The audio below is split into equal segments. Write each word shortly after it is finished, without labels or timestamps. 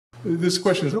This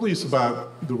question is really just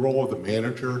about the role of the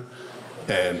manager,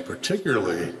 and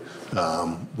particularly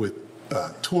with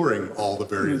touring all the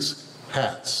various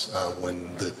hats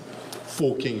when the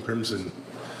full King Crimson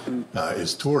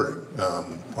is touring.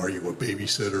 Are you a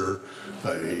babysitter,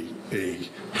 a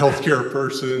healthcare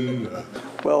person?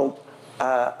 Well,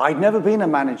 I'd never been a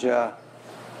manager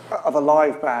of a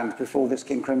live band before this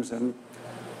King Crimson.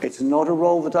 It's not a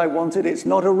role that I wanted. It's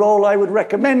not a role I would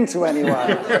recommend to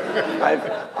anyone.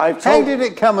 How did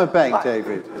it come about,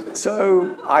 David?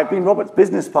 So I've been Robert's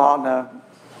business partner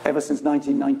ever since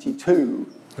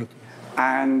 1992.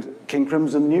 And King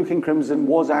Crimson, New King Crimson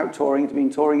was out touring. It had been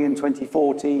touring in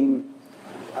 2014.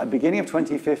 At the beginning of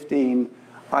 2015,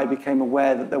 I became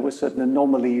aware that there were certain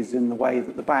anomalies in the way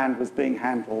that the band was being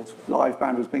handled, live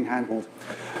band was being handled.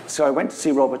 So I went to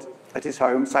see Robert at his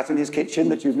home, sat in his kitchen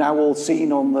that you've now all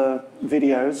seen on the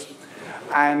videos.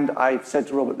 And I said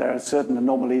to Robert, there are certain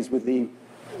anomalies with the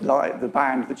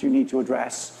band that you need to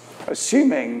address,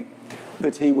 assuming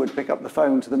that he would pick up the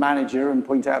phone to the manager and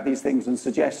point out these things and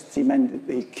suggest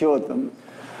he cured them.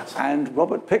 And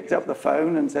Robert picked up the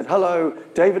phone and said, hello,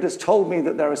 David has told me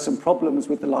that there are some problems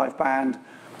with the live band.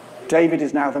 David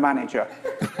is now the manager.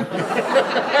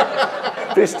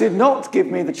 This did not give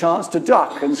me the chance to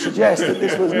duck and suggest that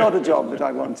this was not a job that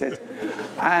I wanted.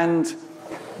 And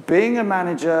being a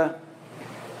manager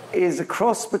is a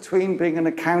cross between being an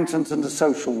accountant and a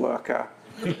social worker.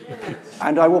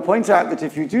 And I will point out that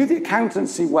if you do the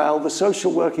accountancy well, the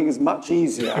social working is much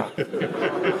easier.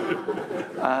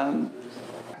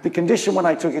 The condition when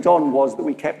I took it on was that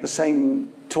we kept the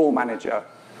same tour manager,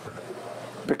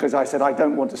 because I said I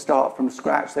don't want to start from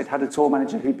scratch. They'd had a tour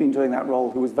manager who'd been doing that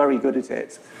role who was very good at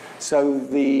it. So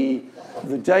the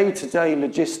day-to-day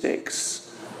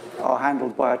logistics are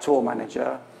handled by a tour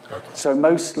manager. So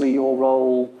mostly your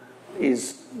role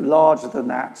is larger than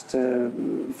that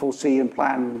to foresee and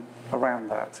plan around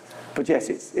that. But yes,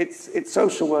 it's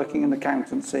social working and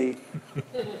accountancy.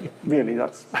 Really,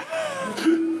 that's...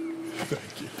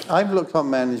 I've looked on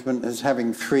management as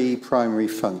having three primary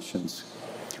functions.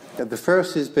 The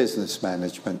first is business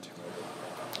management.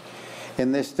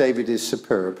 In this, David is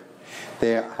superb.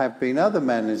 There have been other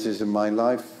managers in my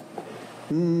life,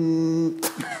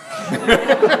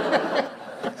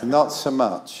 not so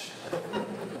much.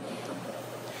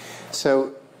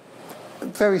 So, a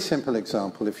very simple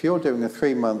example. If you're doing a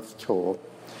 3-month tour,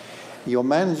 your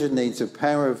manager needs a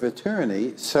power of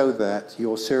attorney so that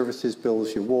your services,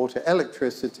 bills, your water,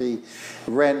 electricity,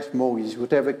 rent, mortgage,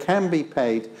 whatever, can be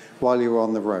paid while you're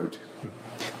on the road.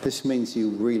 This means you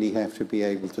really have to be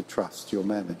able to trust your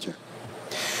manager.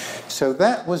 So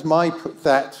that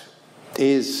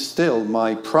is still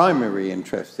my primary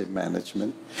interest in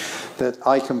management, that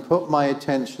I can put my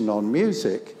attention on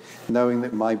music knowing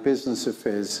that my business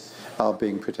affairs are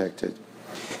being protected.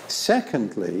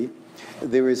 Secondly,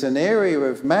 there is an area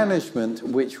of management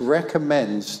which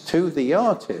recommends to the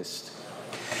artist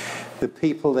the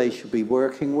people they should be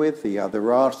working with, the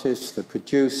other artists, the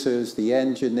producers, the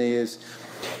engineers.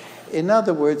 In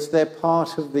other words, they're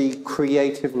part of the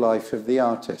creative life of the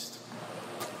artist.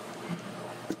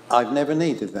 I've never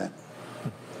needed that.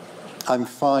 I'm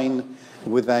fine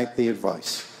without the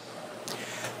advice.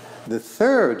 The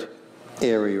third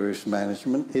area of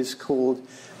management is called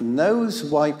nose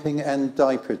wiping and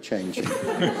diaper changing,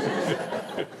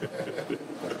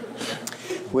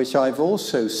 which I've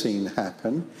also seen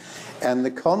happen. And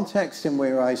the context in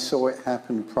where I saw it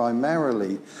happen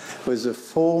primarily was a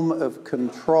form of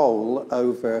control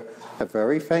over a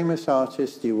very famous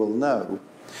artist you will know,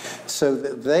 so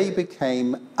that they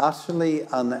became utterly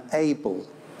unable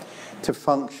to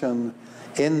function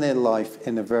in their life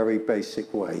in a very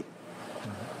basic way.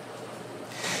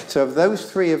 So of those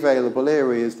three available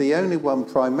areas, the only one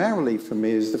primarily for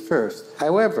me is the first.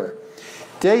 However,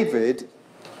 David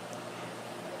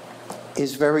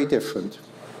is very different.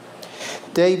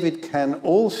 David can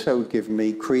also give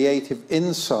me creative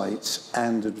insights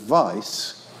and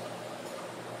advice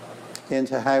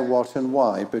into how, what, and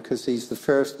why, because he's the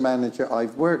first manager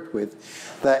I've worked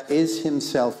with that is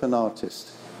himself an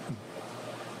artist.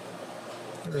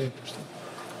 Very interesting.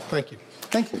 Thank you.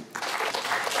 Thank you.